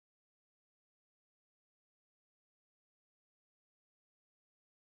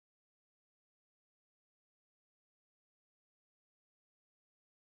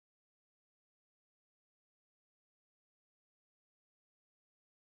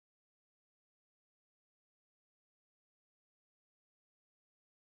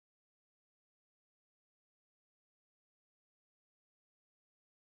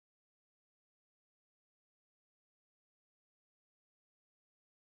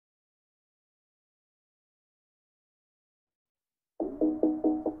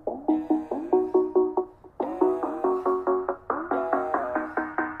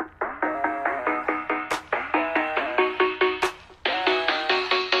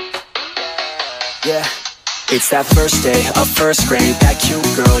Yeah, it's that first day of first grade. That cute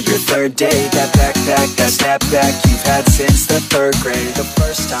girl, your third day. That backpack, that snapback you've had since the third grade. The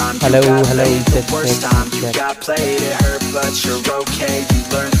first time you got played, the worst time you got played. It hurt, but you're okay. You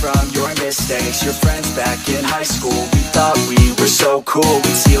learn from your mistakes. Your friends back in high school, we thought we were so cool.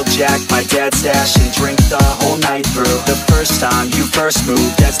 We'd steal Jack, my dad's stash, and drink the whole night through. The first time you first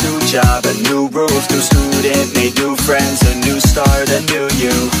moved, that's new job, a new roof, new student, made new friends, a new start, a new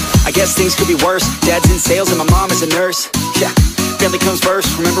you. I guess things could be worse. Dad's in sales and my mom is a nurse. Yeah, family comes first.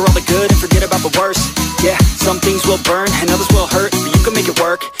 Remember all the good and forget about the worst. Yeah, some things will burn and others will hurt, but you can make it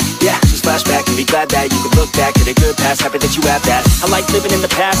work. Yeah, just flash back and be glad that you can look back at a good past. Happy that you have that. I like living in the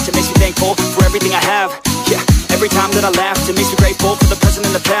past. It makes me thankful for everything I have. Yeah, every time that I laugh, it makes me grateful for the present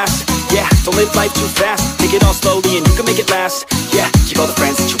and the past. Yeah, don't live life too fast. Take it all slowly and you can make it last. Yeah, keep all the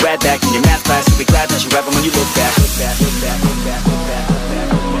friends that you had back in your math class. You'll be glad that you have them when you look back. Look back, look back, look back, look back, look back.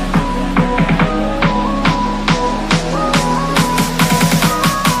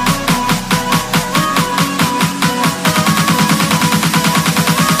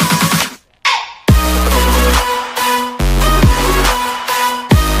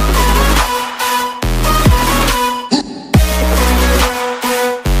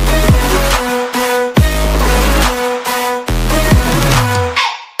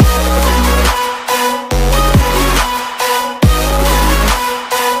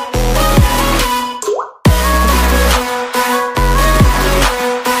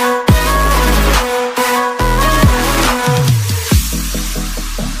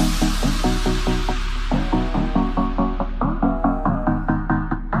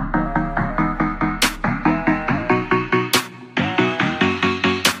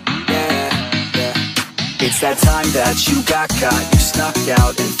 That time that you got caught, you snuck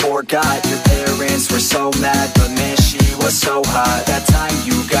out and forgot. Your parents were so mad, but man, she was so hot. That time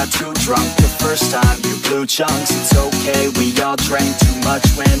you got too drunk, the first time you blew chunks. It's okay, we all drank too much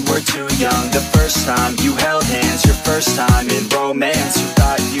when we're too young. The first time you held hands, your first time in romance. You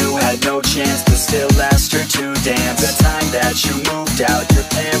thought you had no chance, but still asked her to dance. The time that you moved out, your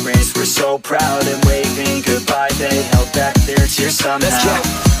parents were so proud, and waving goodbye, they held back their tears somehow.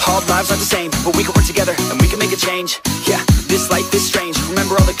 All lives aren't the same, but we can work together and we can make a change. Yeah, this life is strange.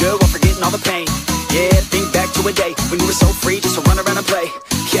 Remember all the good while forgetting all the pain. Yeah, think back to a day when you were so free just to run around and play.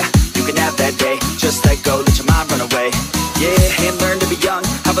 Yeah, you can have that day. Just let go, let your mind run away. Yeah, and learn to be young.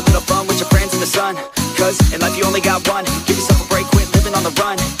 Have a little fun with your friends in the sun. Cause in life you only got one. Give yourself a break, quit living on the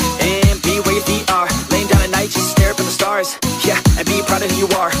run. And be where your feet are. Laying down at night, just stare up at the stars. Yeah, and be proud of who you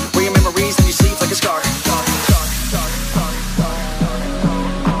are. Wear your memories on your sleeve like a scar.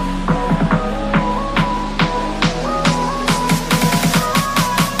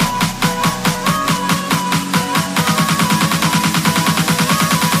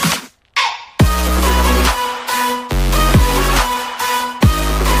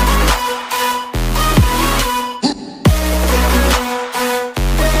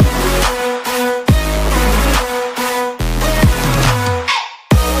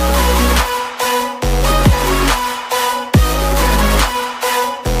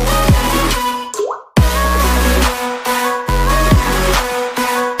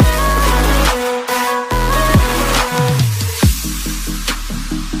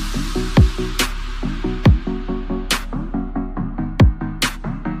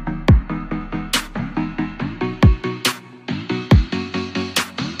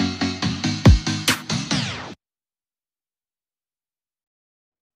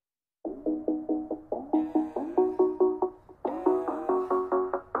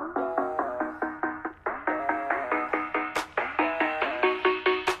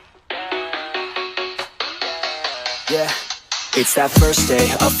 Yeah, it's that first day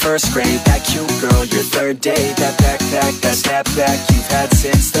of first grade. That cute girl, your third day. That backpack, that snapback you've had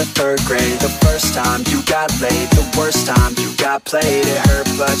since the third grade. The first time you got laid, the worst time you got played. It hurt,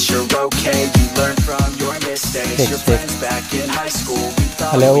 but you're okay. You learn from your mistakes. Your friends back in high school, we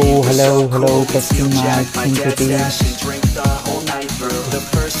thought hello, testing mic, SimCity. Drink the whole night through. The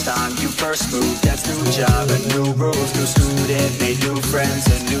first time you first moved, that's new job, a new roof, new student, made new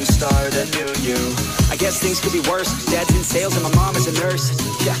friends, a new start, a new you. I guess things could be worse. Dad's in sales and my mom is a nurse.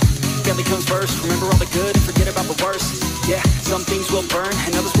 Yeah, family comes first. Remember all the good and forget about the worst. Yeah, some things will burn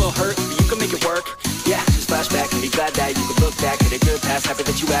and others will hurt, but you can make it work. Yeah, just flash back and be glad that you can look back at a good past. Happy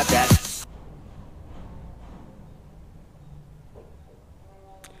that you have that.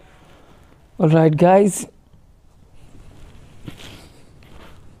 Alright guys,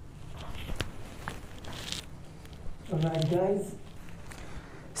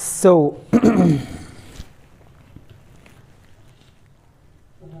 so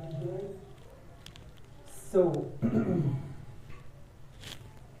So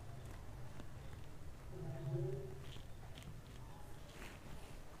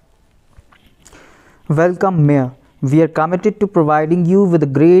welcome, Mayor. We are committed to providing you with a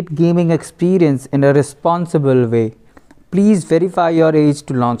great gaming experience in a responsible way. Please verify your age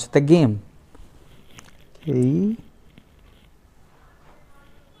to launch the game. Okay.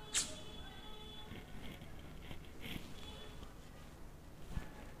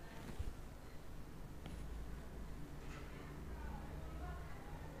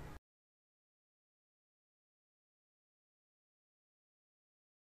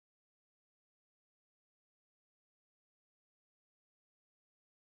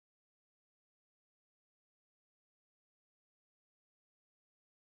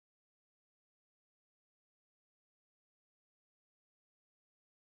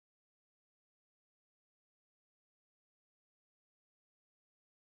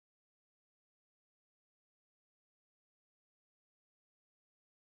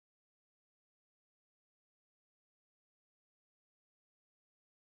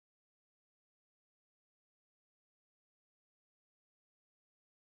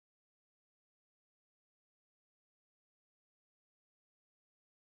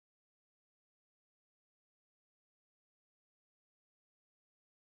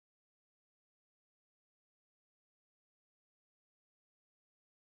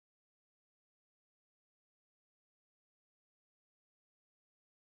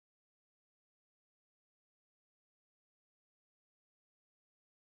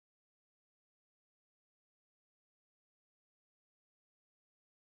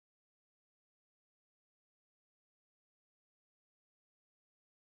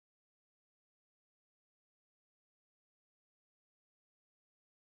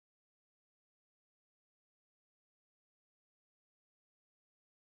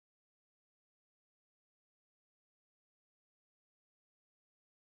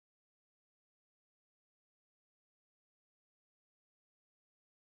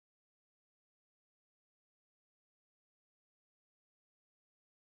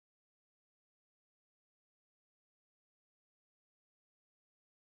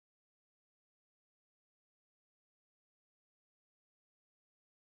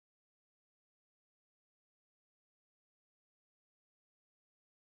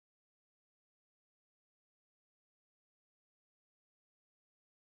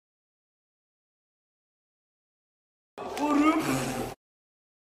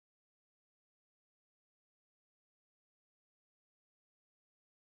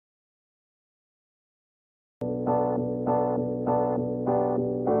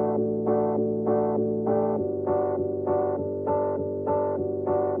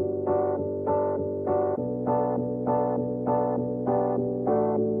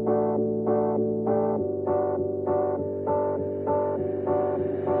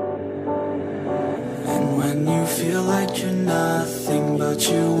 When you feel like you're nothing, but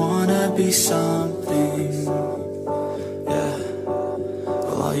you wanna be something, yeah.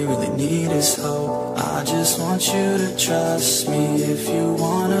 Well, all you really need is hope. I just want you to trust me if you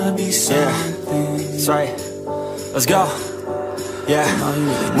wanna be something. Yeah, that's right. Let's go. Yeah,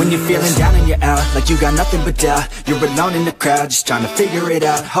 when you're feeling down and you're out, like you got nothing but doubt, you're alone in the crowd, just trying to figure it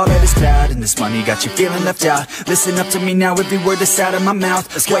out. All that is bad, and this money got you feeling left out. Listen up to me now, every word that's out of my mouth.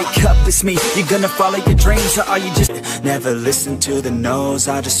 Wake up, it's me, you're gonna follow your dreams, or are you just never listen to the no's?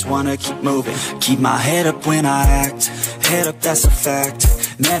 I just wanna keep moving, keep my head up when I act. Head up, that's a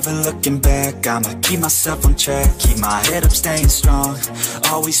fact, never looking back. I'ma keep myself on track, keep my head up, staying strong,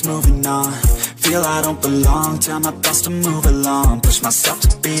 always moving on. Feel I don't belong, tell my thoughts to move along. Push myself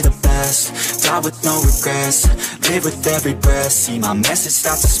to be the best, die with no regrets, live with every breath, see my message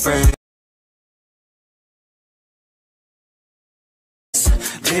start to spread.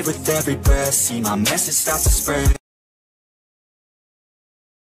 Live with every breath, see my message start to spread.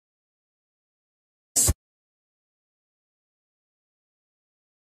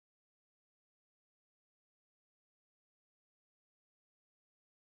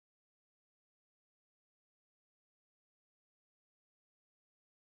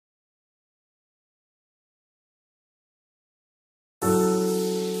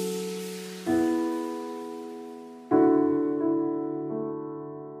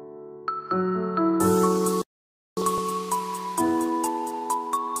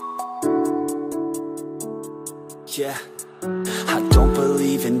 Yeah, I don't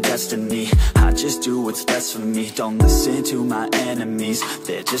believe in destiny, I just do what's best for me. Don't listen to my enemies,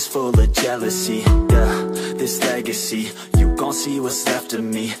 they're just full of jealousy. Yeah, this legacy, you gon' see what's left of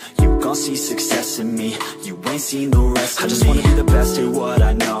me. You gon' see success in me, you ain't seen the rest of me. I just wanna be the best at what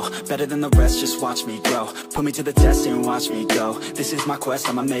I know, better than the rest, just watch me grow. Put me to the test and watch me go. This is my quest,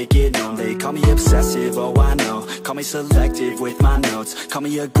 I'ma make it known. They call me obsessive, oh I know. Call me selective with my notes. Call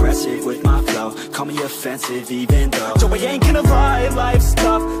me aggressive with my flow. Call me offensive even though so I ain't gonna lie, life's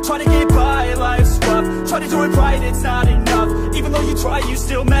tough. Try to get by, life's rough. Try to do it right, it's not enough. Even though you try, you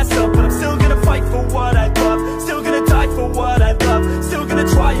still mess up. But I'm still gonna fight for what I love. Still gonna die for what I love. Still gonna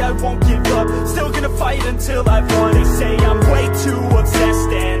try, I won't give up. Still gonna fight until I've won. They say I'm way too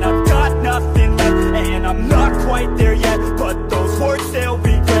obsessed and I've got nothing left. And I'm not quite there yet, but those words they'll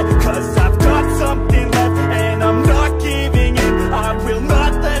regret. Cause I've got something left and I'm not giving in. I will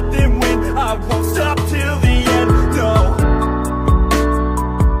not let them win. I won't stop till the end, no.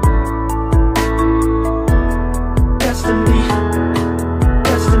 Destiny,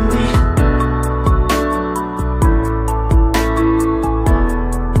 destiny,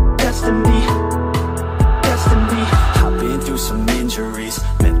 destiny, destiny. I've been through some injuries,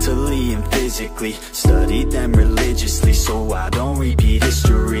 mentally and physically. Studied them religiously so I don't repeat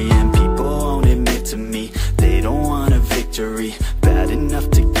history. And people won't admit to me they don't want a victory. Bad enough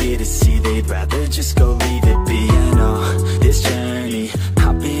to get a C, they'd rather just go leave it be. And oh, this journey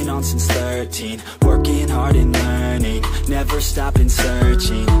I've been on since 13. Working hard and learning, never stopping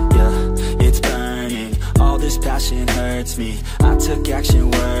searching. Yeah, it's burning, all this passion hurts me. I took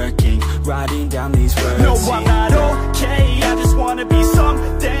action working, writing down these words. No, I'm not okay, I just wanna be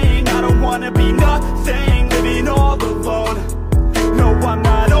something. I don't wanna be nothing, living all alone. No, I'm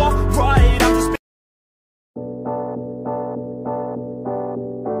not alright, I'm just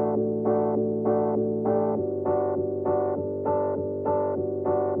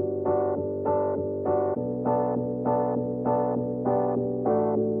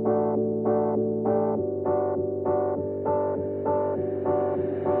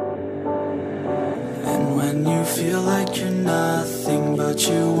when you feel like you're nothing, but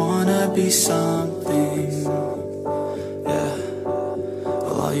you wanna be something, yeah.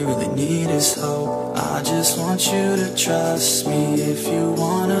 Well, all you really need is hope. I just want you to trust me if you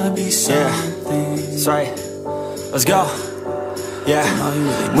wanna be something. Yeah, that's right. Let's go. Yeah,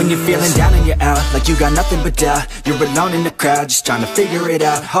 when you're feeling down and you're out, like you got nothing but doubt. You're alone in the crowd, just trying to figure it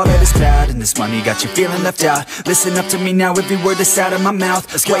out. All that is cloud and this money got you feeling left out. Listen up to me now, every word that's out of my mouth.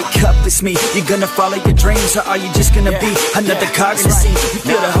 Wake up, it's me, you're gonna follow your dreams. Or are you just gonna be another cog in the scene? You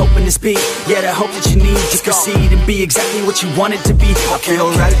feel the hope in this beat, yeah, the hope that you need. Just proceed and be exactly what you want it to be. I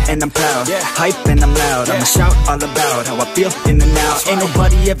feel right and I'm proud, hype and I'm loud. I'ma shout all about how I feel in the now. Ain't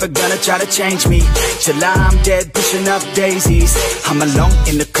nobody ever gonna try to change me till I'm dead, pushing up daisies. I'm alone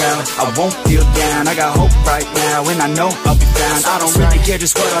in the crowd, I won't feel down. I got hope right now and I know I'll be found. I don't really care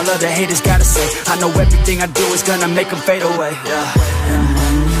just what all other haters gotta say. I know everything I do is gonna make them fade away, yeah. And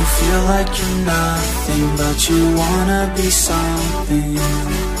when you feel like you're nothing, but you wanna be something,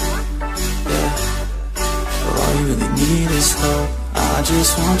 yeah. Well, all you really need is hope. I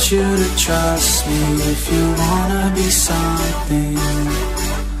just want you to trust me if you wanna be something,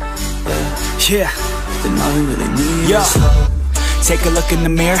 yeah. Then all you really need is hope. Take a look in the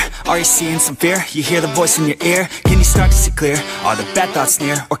mirror, are you seeing some fear? You hear the voice in your ear, can you start to see clear? Are the bad thoughts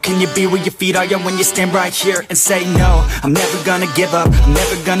near? Or can you be where your feet are, yeah, when you stand right here and say no? I'm never gonna give up, I'm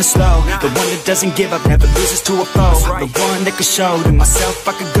never gonna slow. The one that doesn't give up, never loses to a foe. The one that could show to myself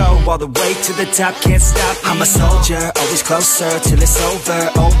I could go all the way to the top, can't stop me. I'm a soldier, always closer till it's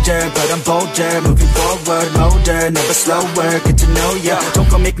over. Older, but I'm bolder, moving forward, older, never slower. Good to know ya, don't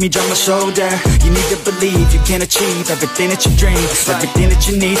go make me drop my shoulder. You need to believe you can achieve everything that you dream. Everything that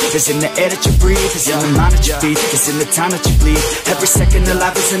you need is in the air that you breathe. It's in the mind that you feed, it's in the time that you bleed. Every second of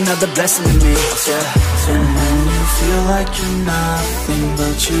life is another blessing to me, yeah. And when you feel like you're nothing,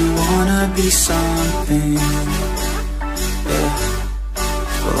 but you wanna be something, yeah.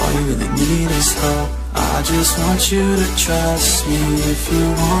 Well, all you really need is hope. I just want you to trust me if you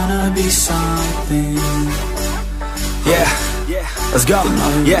wanna be something, yeah. Let's go,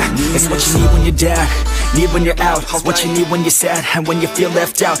 yeah. It's what you need when you're down, need when you're out. It's what you need when you're sad and when you feel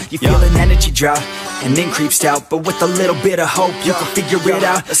left out. You feel an energy drought and then creeps out, but with a little bit of hope you can figure it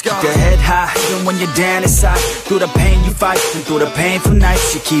out. Keep your head high even when you're down inside. Through the pain you fight and through the painful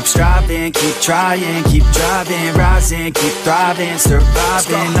nights you keep striving, keep trying, keep driving, rising, keep thriving,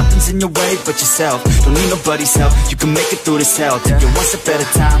 surviving. Nothing's in your way but yourself, don't need nobody's help. You can make it through this hell, take it one step at a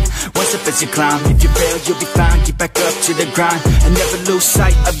time, one step as you climb. If you fail you'll be fine, get back up to the grind. And never lose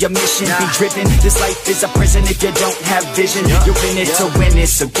sight of your mission, be driven. This life is a prison if you don't have vision. You're in it to win it,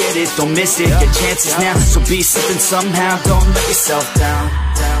 so get it, don't miss it. Your chances now, so be something somehow. Don't let yourself down.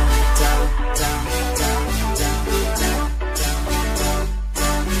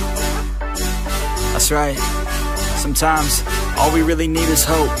 That's right. Sometimes all we really need is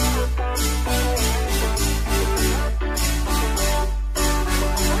hope.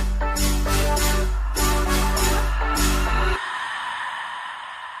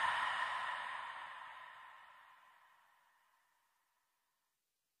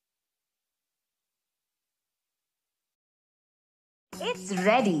 It's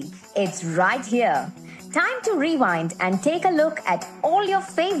ready. It's right here. Time to rewind and take a look at all your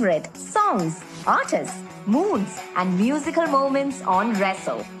favorite songs, artists, moods, and musical moments on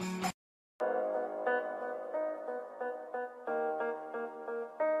Wrestle.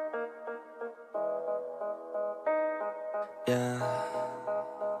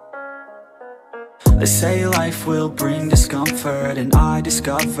 They say life will bring discomfort, and I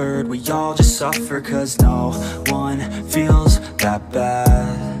discovered we all just suffer, 'cause no one feels that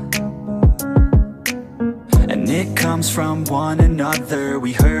bad. And it comes from one another.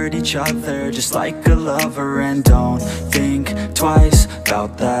 We hurt each other just like a lover, and don't think twice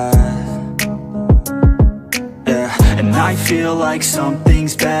about that. Yeah, and I feel like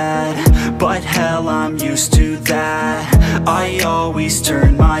something's bad, but hell, I'm used to that. I always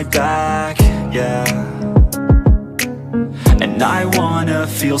turn my back, yeah. And I wanna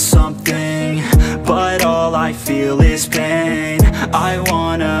feel something, but all I feel is pain. I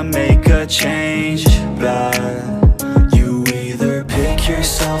wanna make a change, but you either pick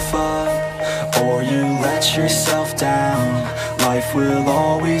yourself up or you let yourself down. Life will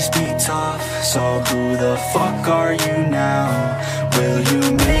always be tough, so who the fuck are you now? Will you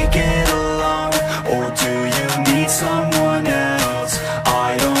make it alone, or do you need someone else?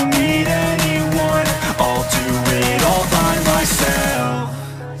 I don't need anyone, I'll do it all by myself.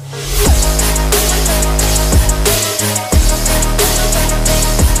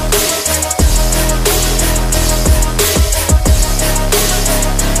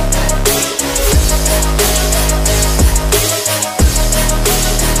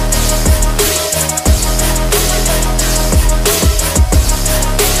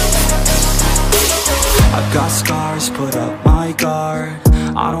 I've got scars, put up my guard.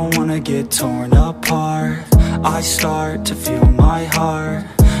 I don't wanna get torn apart. I start to feel my heart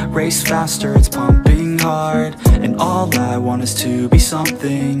race faster, it's pumping hard. And all I want is to be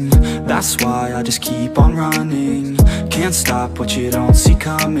something. That's why I just keep on running. Can't stop what you don't see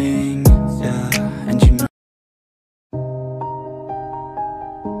coming. Yeah, and you know.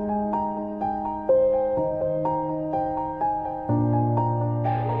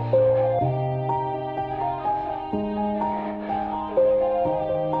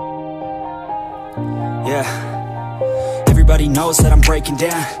 Yeah, everybody knows that I'm breaking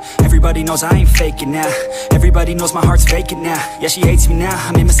down. Everybody knows I ain't faking now. Everybody knows my heart's vacant now. Yeah, she hates me now,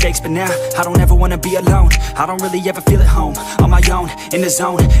 I made mistakes, but now I don't ever wanna be alone. I don't really ever feel at home. On my own, in the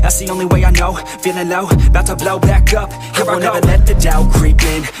zone, that's the only way I know. Feeling low, about to blow back up. Here I won't ever let the doubt creep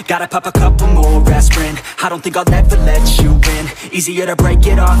in. Gotta pop a couple more aspirin. I don't think I'll ever let you in. Easier to break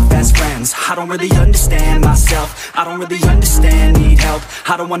it off as friends. I don't really understand myself. I don't really understand, need help.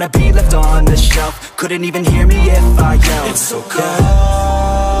 I don't wanna be left on the shelf. Couldn't even hear me if I yelled. It's so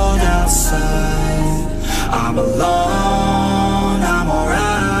cold outside, I'm alone, I'm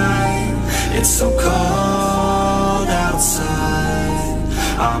alright. It's so cold outside,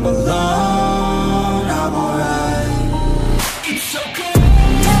 I'm alone, I'm alright. It's so cold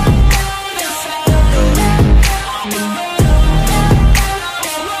outside, I'm alone.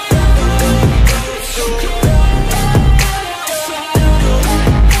 It's so cold outside,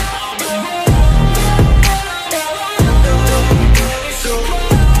 I'm alone.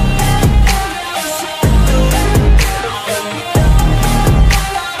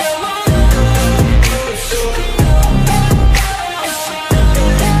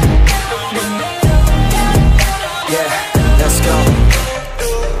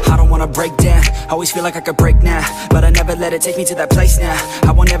 Break down, always feel like I could break now, but I never let it take me to that place now.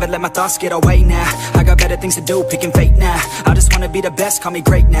 I won't ever let my thoughts get away now. I got better things to do, picking fate now. I just wanna be the best, call me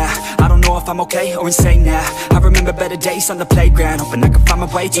great now. I don't know if I'm okay or insane now. I remember better days on the playground, hoping I can find my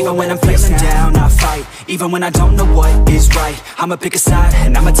way to even when I'm feeling down, I fight. Even when I don't know what is right, I'ma pick a side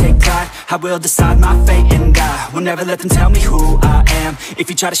and I'ma take pride. I will decide my fate and I will never let them tell me who I am. If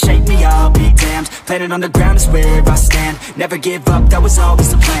you try to shake me, I'll be damned. Planet on the ground is where I stand. Never give up, that was always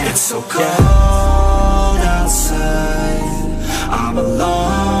the plan. It's so cold outside, I'm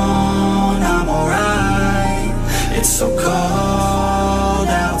alone, I'm alright. It's so cold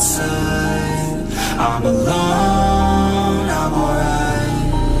outside, I'm alone, I'm alright.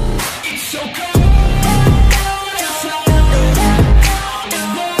 It's so cold outside, I'm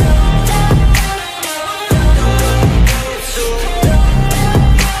alone. It's so cold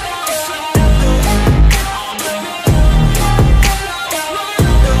outside, I'm alone.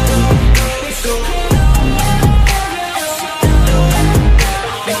 It's so cold.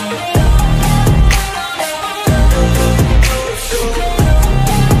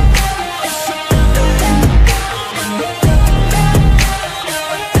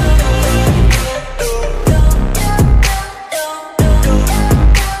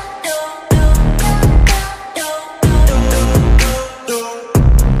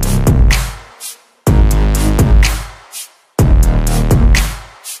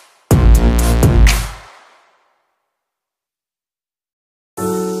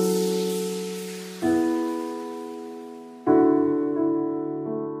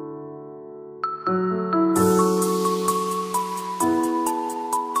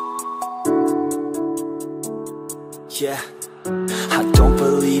 yeah. I don't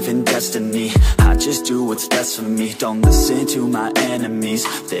believe in destiny, I just do what's best for me. Don't listen to my enemies,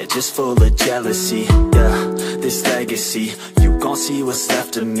 they're just full of jealousy. Yeah, this legacy, you gon' see what's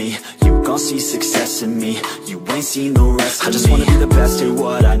left of me. You gon' see success in me, you ain't seen the rest of me. I just wanna be the best at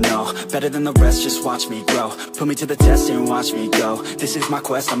what I know, better than the rest, just watch me grow. Put me to the test and watch me go. This is my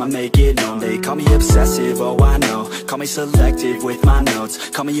quest, I'ma make it known. They call me obsessive, oh I know. Call me selective with my notes,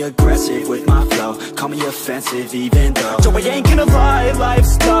 call me aggressive with my flow, call me offensive even though Joe, I ain't gonna lie,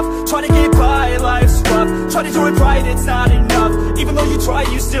 life's tough. Try to get by, life's rough. Try to do it right, it's not enough. Even though you try,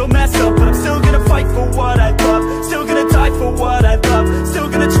 you still mess up. But I'm still gonna fight for what I love, still gonna die for what I love, still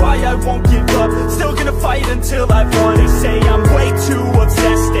gonna try, I won't give up, still gonna fight until I've won. They say I'm way too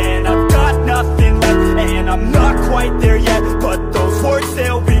obsessed and I've got nothing left, and I'm not quite there yet, but those words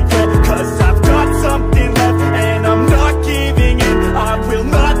they'll regret, cause I've got something left and I'm not giving in. I will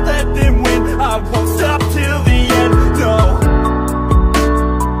not let them win, I won't stop till the end, no.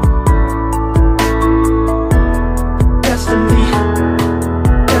 Destiny,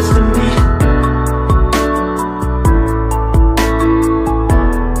 destiny,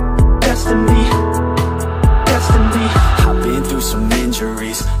 destiny, destiny. I've been through some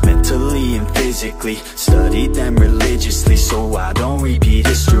injuries, mentally and physically. Studied them religiously so I don't repeat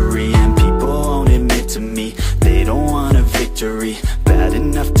history. And people won't admit to me they don't want a victory bad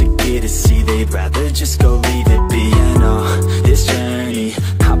enough to get a C, they'd rather just go leave it be. You know, this journey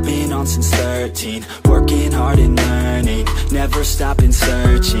I've been on since 13, working hard and learning, never stopping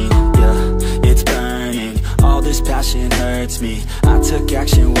searching. Yeah, it's burning, all this passion hurts me. I took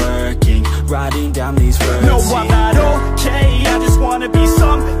action working, writing down these words. No, I'm not okay, I just wanna be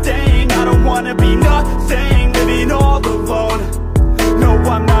something. I don't wanna be nothing, living all alone. No,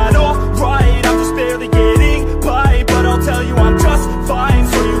 I'm not alright, I'm just barely getting by, but I'll tell you I'm just fine,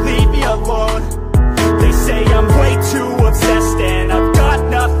 so you leave me alone. They say I'm way too obsessed and I've got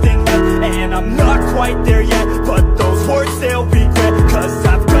nothing left, and I'm not quite there yet, but those words they'll regret, cause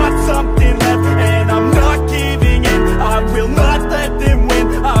I've got something left and I'm not giving in. I will not let them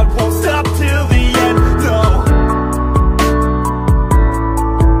win, I won't stop till the end, no.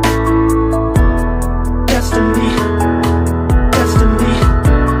 Destiny, destiny,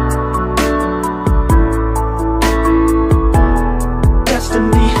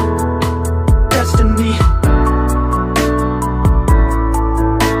 destiny, destiny,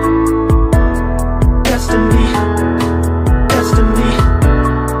 destiny, destiny,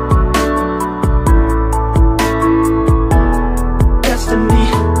 destiny,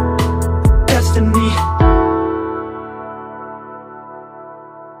 destiny.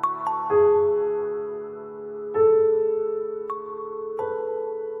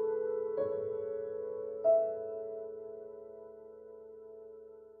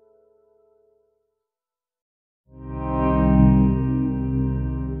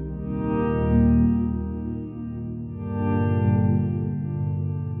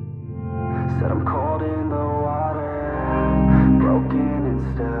 Said I'm cold in the water, broken and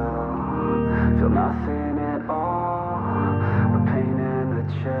still, feel nothing at all, but pain and the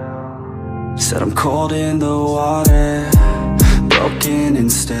chill. Said I'm cold in the water, broken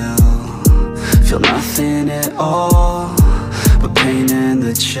and still, feel nothing at all, but pain and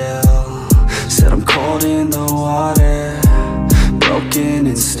the chill. Said I'm cold in the water, broken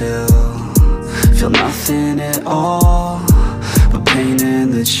and still, feel nothing at all, but pain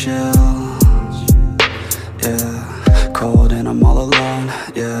and the chill. Yeah, cold and I'm all alone,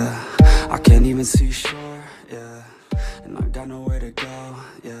 yeah, I can't even see shore, yeah, and I got nowhere to go,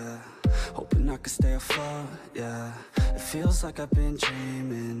 yeah, hoping I can stay afloat, yeah, it feels like I've been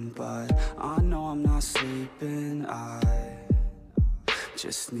dreaming, but I know I'm not sleeping, I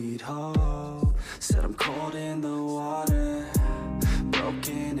just need hope. Said I'm cold in the water,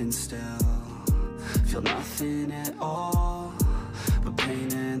 broken and still, feel nothing at all, but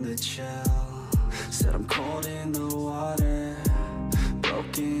pain and the chill. Said I'm cold in the water,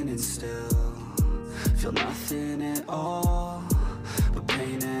 broken and still, feel nothing at all, but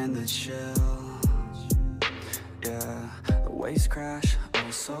pain and the chill. Yeah, the waves crash,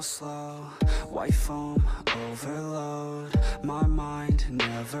 oh so slow, white foam overload, my mind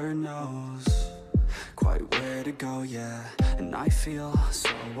never knows quite where to go, yeah, and I feel so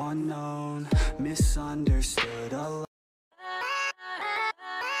unknown, misunderstood alone.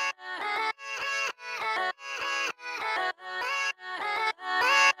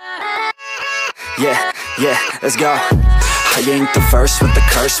 Yeah, let's go. I ain't the first with the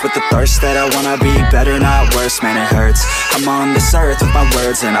curse, with the thirst that I wanna be better, not worse, man it hurts. I'm on this earth with my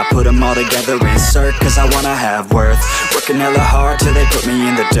words and I put them all together, insert, cause I wanna have worth. Working hella hard till they put me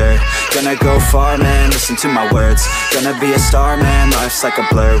in the dirt. Gonna go far, man, listen to my words. Gonna be a star, man, life's like a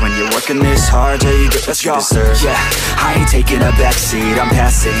blur. When you're working this hard, yeah, you get what you deserve. Yeah, I ain't taking a backseat, I'm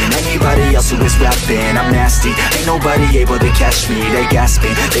passing anybody else who is rapping. I'm nasty, ain't nobody able to catch me. They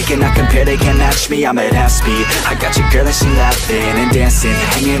gasping, they cannot compare, they can't match me. I'm at half speed, I got your girl and she laughing and dancing,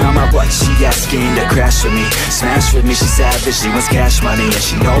 hanging on my butt, she asking to crash with me. Smash with me, she savage, she wants cash money, and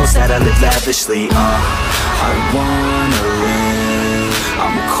she knows that I live lavishly. I wanna live,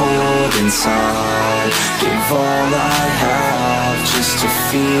 I'm cold inside. Give all I have just to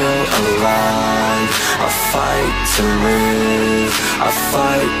feel alive. I fight to live, I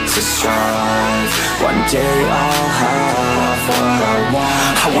fight to strive. One day I'll have what I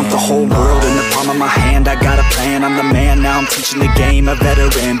want. I want the whole world in the palm of my hand. I got a plan, I'm the man. Now I'm teaching the game, a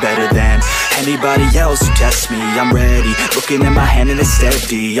veteran, better than anybody else who tests me. I'm ready, looking at my hand and it's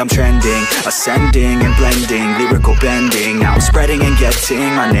steady. I'm trending, ascending and blending, lyrical bending. Now I'm spreading and getting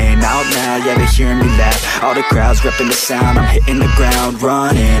my name out now. Yeah, they hearing me laugh, all the crowds repping the sound. I'm hitting the ground,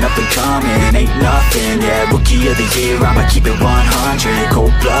 running, up and coming, ain't nothing. Yeah, rookie of the year, I'ma keep it 100.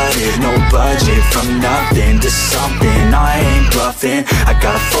 Cold-blooded, no budget, from nothing to something. I ain't bluffing, I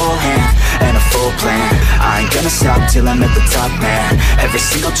got a full hand and a full plan. I ain't gonna stop till I'm at the top, man. Every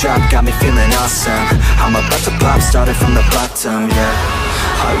single drop got me feeling awesome. I'm about to pop, started from the bottom, yeah.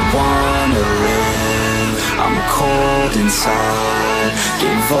 I wanna live, I'm cold inside.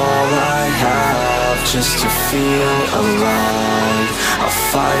 Give all I have just to feel alive. I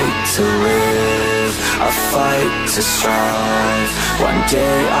fight to live, I fight to strive. One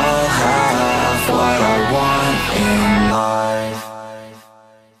day I'll have what I want in life.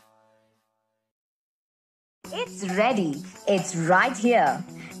 It's ready. It's right here.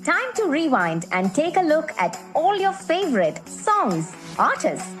 Time to rewind and take a look at all your favorite songs,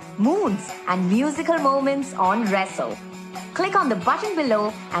 artists, moods, and musical moments on Wrestle. Click on the button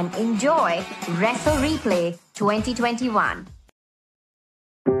below and enjoy Wrestle Replay 2021.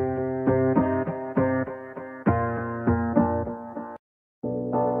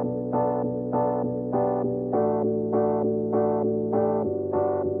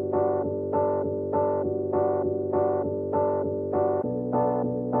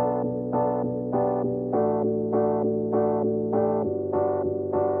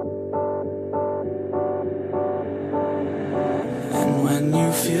 When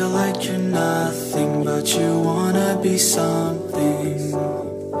you feel like you're nothing, but you wanna be something,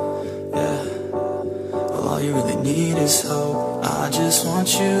 yeah. Well, all you really need is hope. I just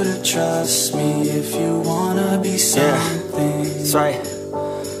want you to trust me if you wanna be something. Yeah, that's right.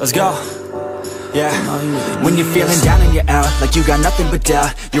 Let's go. Yeah, when you're feeling down and you're out, like you got nothing but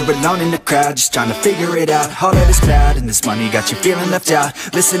doubt. You're alone in the crowd, just trying to figure it out. All of this cloud and this money got you feeling left out.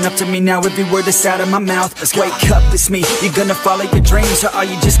 Listen up to me now, every word that's out of my mouth. Wake up, it's me, you're gonna follow your dreams. Or are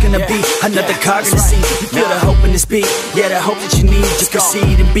you just gonna be another cog in the scene? You feel the hope in this beat, yeah, the hope that you need. Just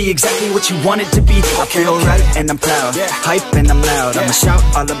proceed and be exactly what you want it to be. I feel right and I'm proud, hype and I'm loud. I'ma shout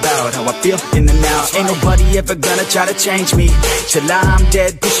all about how I feel in the now. Ain't nobody ever gonna try to change me till I'm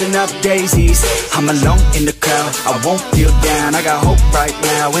dead, pushing up daisies. I'm alone in the crowd, I won't feel down. I got hope right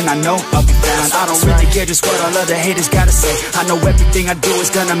now, and I know I'll be found. I don't really care just what all other haters gotta say. I know everything I do is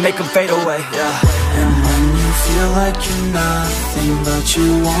gonna make them fade away, yeah. And when you feel like you're nothing, but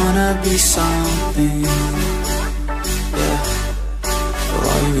you wanna be something, yeah. Well,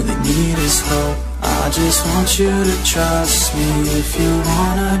 all you really need is hope. I just want you to trust me if you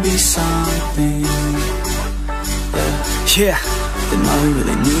wanna be something, yeah. Then all you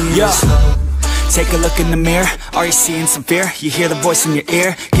really need is hope. Take a look in the mirror, are you seeing some fear? You hear the voice in your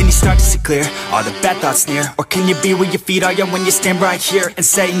ear, can you start to see clear? Are the bad thoughts near? Or can you be where your feet are, when you stand right here and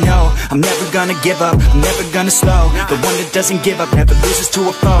say no? I'm never gonna give up, I'm never gonna slow. The one that doesn't give up, never loses to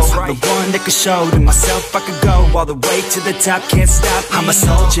a foe. The one that could show to myself I could go all the way to the top, can't stop me. I'm a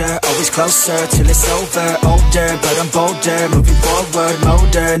soldier, always closer till it's over. Older, but I'm bolder, moving forward,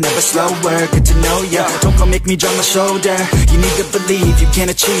 motor, never slower. Good to know ya, don't come make me drop my shoulder. You need to believe you can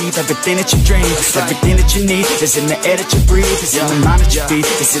achieve everything that you dream. Everything that you need is in the air that you breathe. It's in the mind that you feed,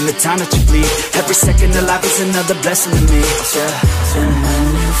 it's in the time that you bleed. Every second of life is another blessing to me, yeah. And when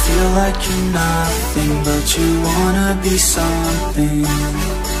you feel like you're nothing, but you wanna be something,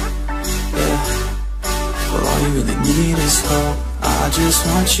 yeah. Well, all you really need is hope. I just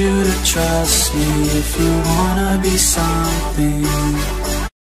want you to trust me if you wanna be something.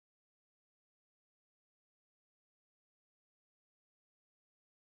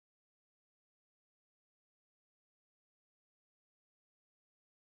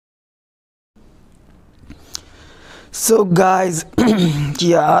 So guys,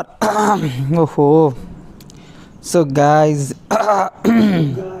 यार ओहो So guys,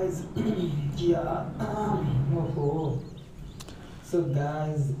 so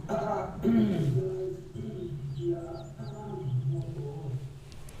guys,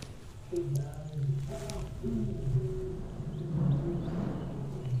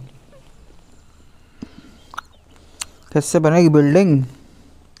 कैसे बनेगी building?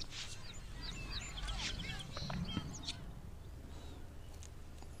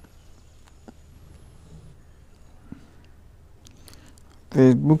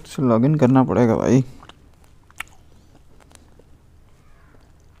 Facebook से login करना पड़ेगा भाई.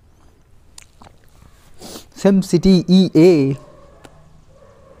 SimCity EA.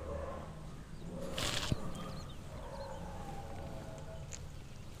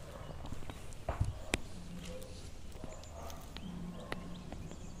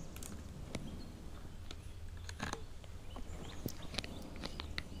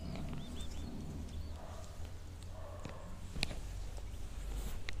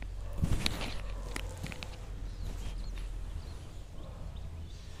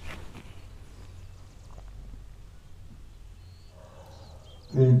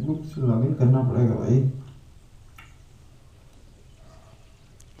 Facebook से login करना पड़ेगा भाई.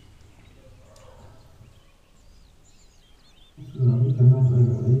 लॉगिन करना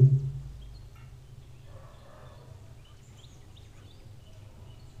पड़ेगा भाई.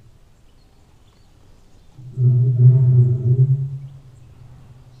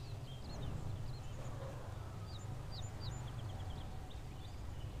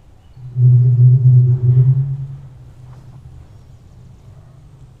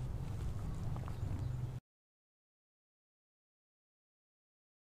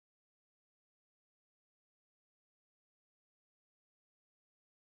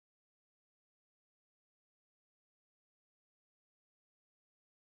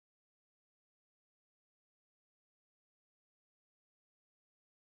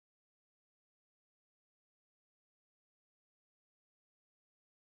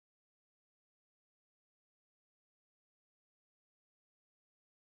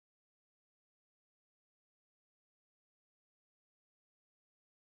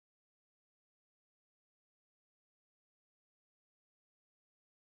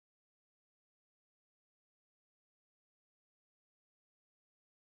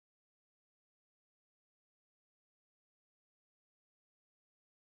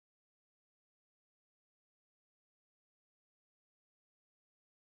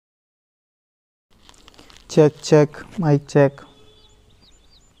 Check, mic check.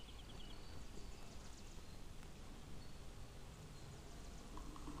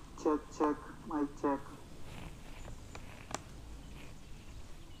 Check, mic check.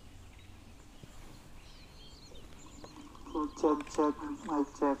 Check, mic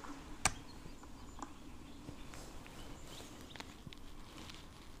check.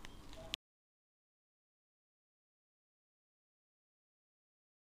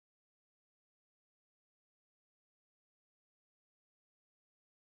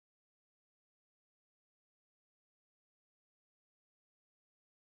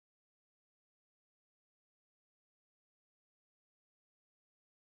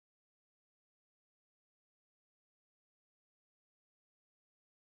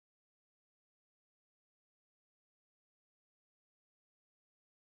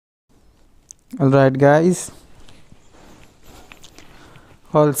 Alright guys,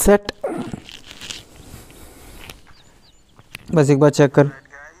 all set. बस एक बार चेक कर.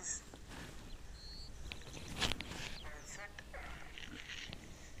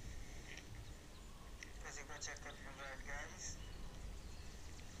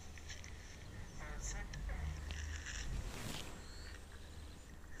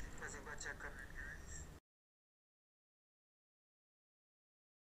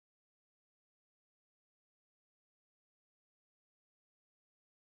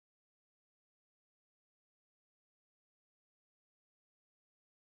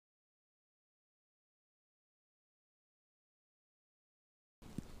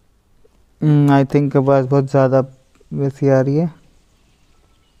 आई थिंक आवाज़ बहुत ज़्यादा वैसी आ रही है.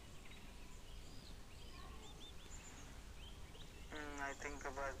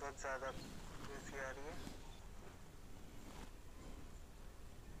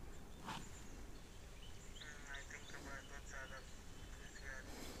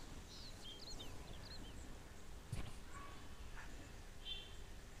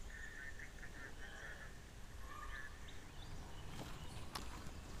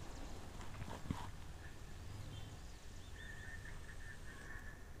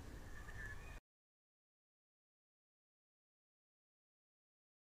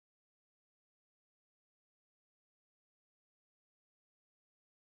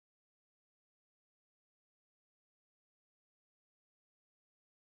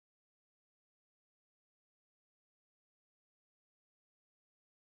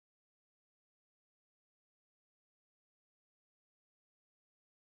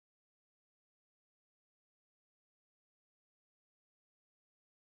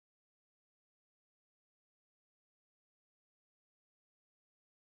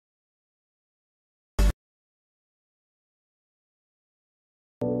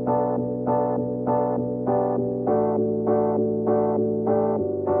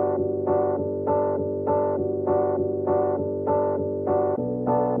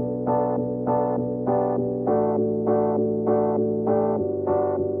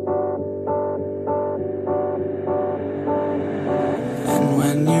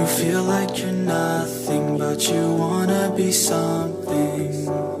 feel like you're nothing, but you wanna be something.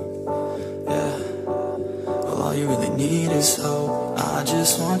 Yeah. Well, all you really need is hope. I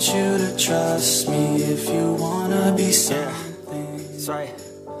just want you to trust me if you wanna be something. That's right.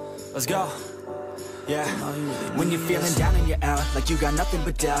 Let's go. Yeah, when you're feeling down and you're out, like you got nothing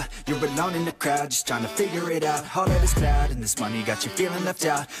but doubt, you're alone in the crowd, just trying to figure it out. All of this cloud and this money got you feeling left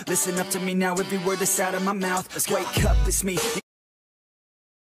out. Listen up to me now, every word that's out of my mouth. Let's wake up, it's me.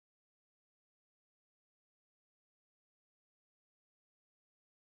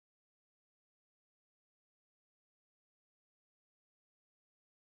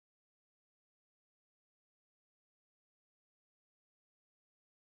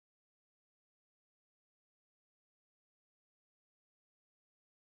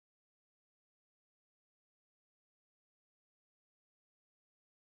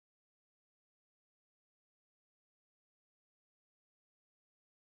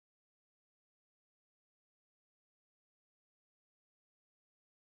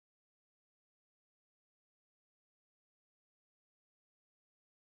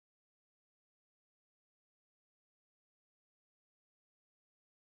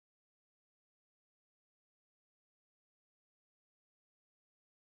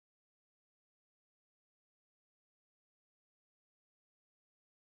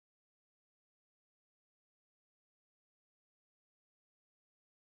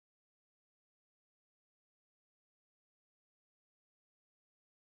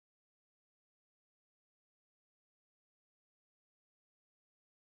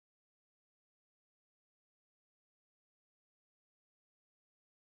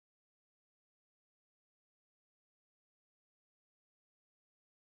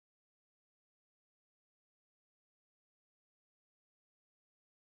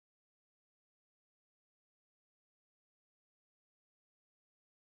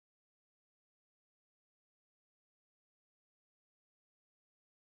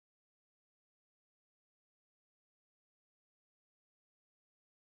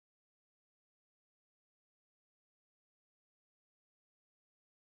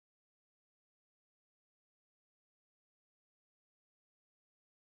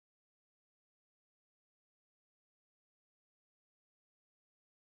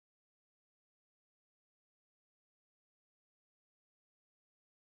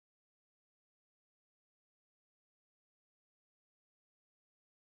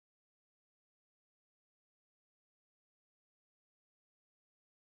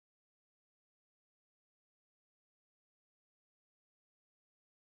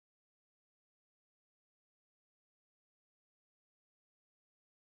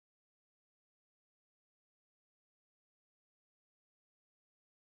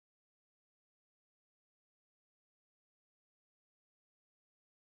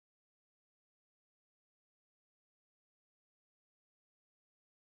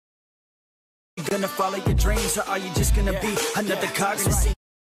 Gonna follow your dreams, or are you just gonna be another cog in the scene?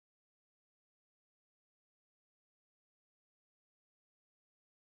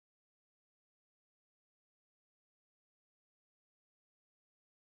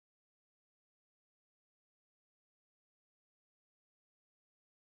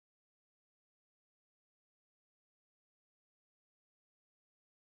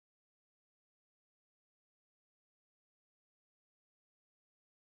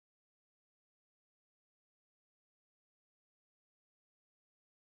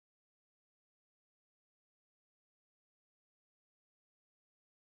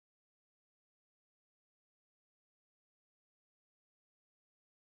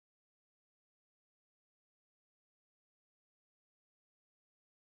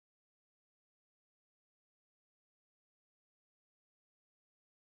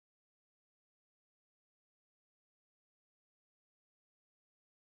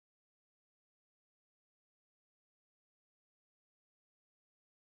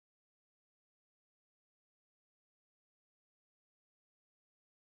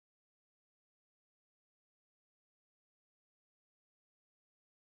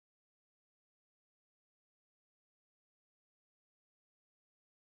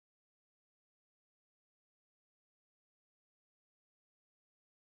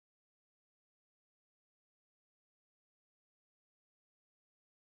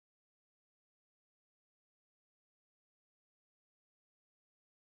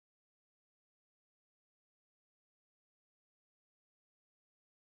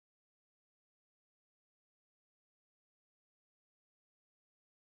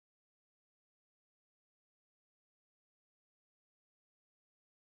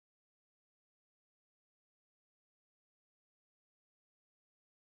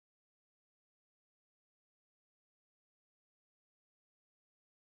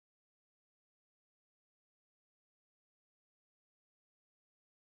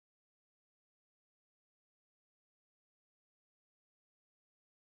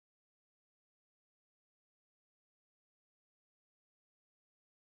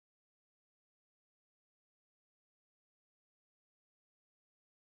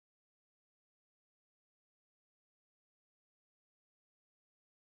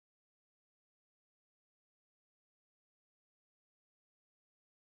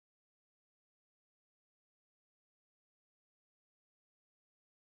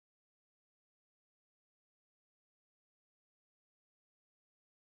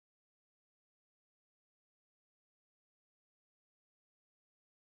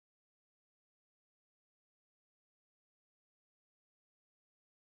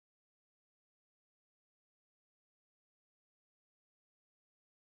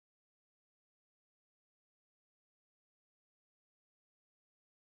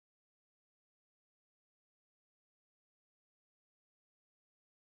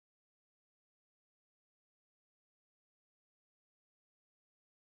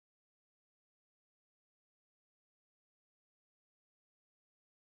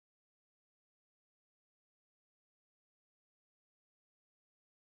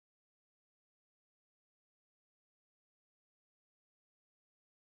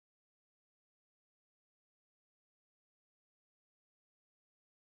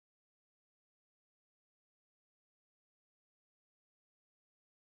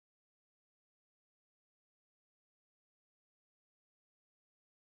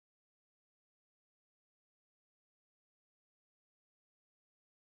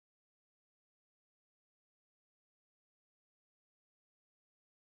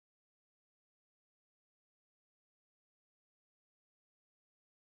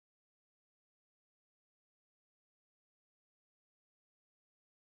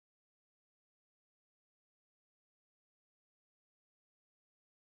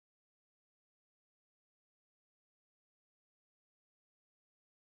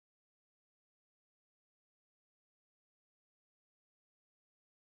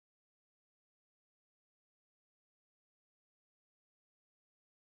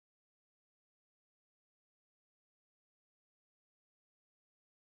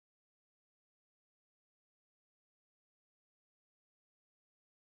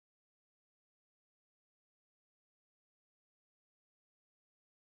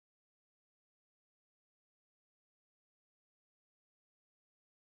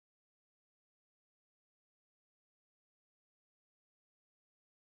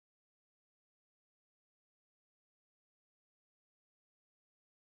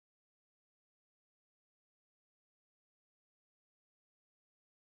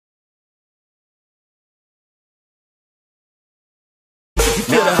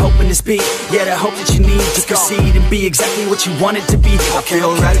 this beat. Yeah, the hope that you need to proceed and be exactly what you want it to be. I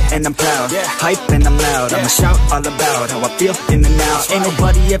feel right and I'm proud, hype and I'm loud. I'ma shout all about how I feel in the now. Ain't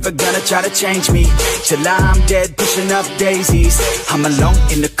nobody ever gonna try to change me till I'm dead, pushing up daisies. I'm alone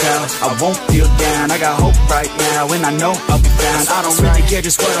in the crowd, I won't feel down. I got hope right now and I know I'll be found. I don't really care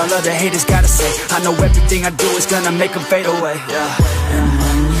just what all other haters gotta say. I know everything I do is gonna make them fade away. And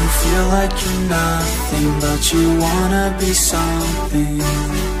when you feel like you're nothing, but you wanna be something,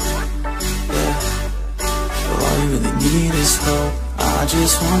 all you really need is hope. I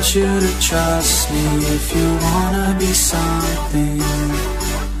just want you to trust me. If you wanna be something,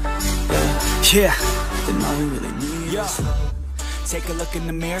 then all you really need is hope. Take a look in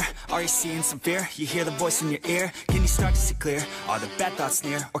the mirror, are you seeing some fear? You hear the voice in your ear, can you start to see clear? Are the bad thoughts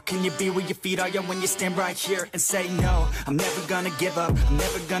near? Or can you be where your feet are, when you stand right here and say no? I'm never gonna give up, I'm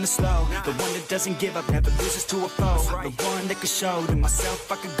never gonna slow. The one that doesn't give up, never loses to a foe. The one that could show to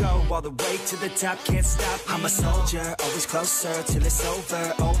myself I could go all the way to the top, can't stop me. I'm a soldier, always closer till it's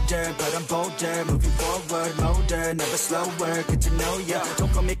over. Older, but I'm bolder, moving forward, motor, never slower. Good to know ya,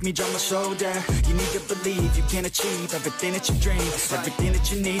 don't go make me drop my shoulder. You need to believe you can achieve everything that you dream. Everything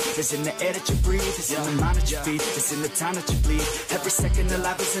that you need is in the air that you breathe. It's in the mind that you feed. It's in the time that you bleed. Every second of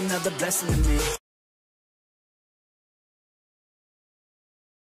life is another blessing to me.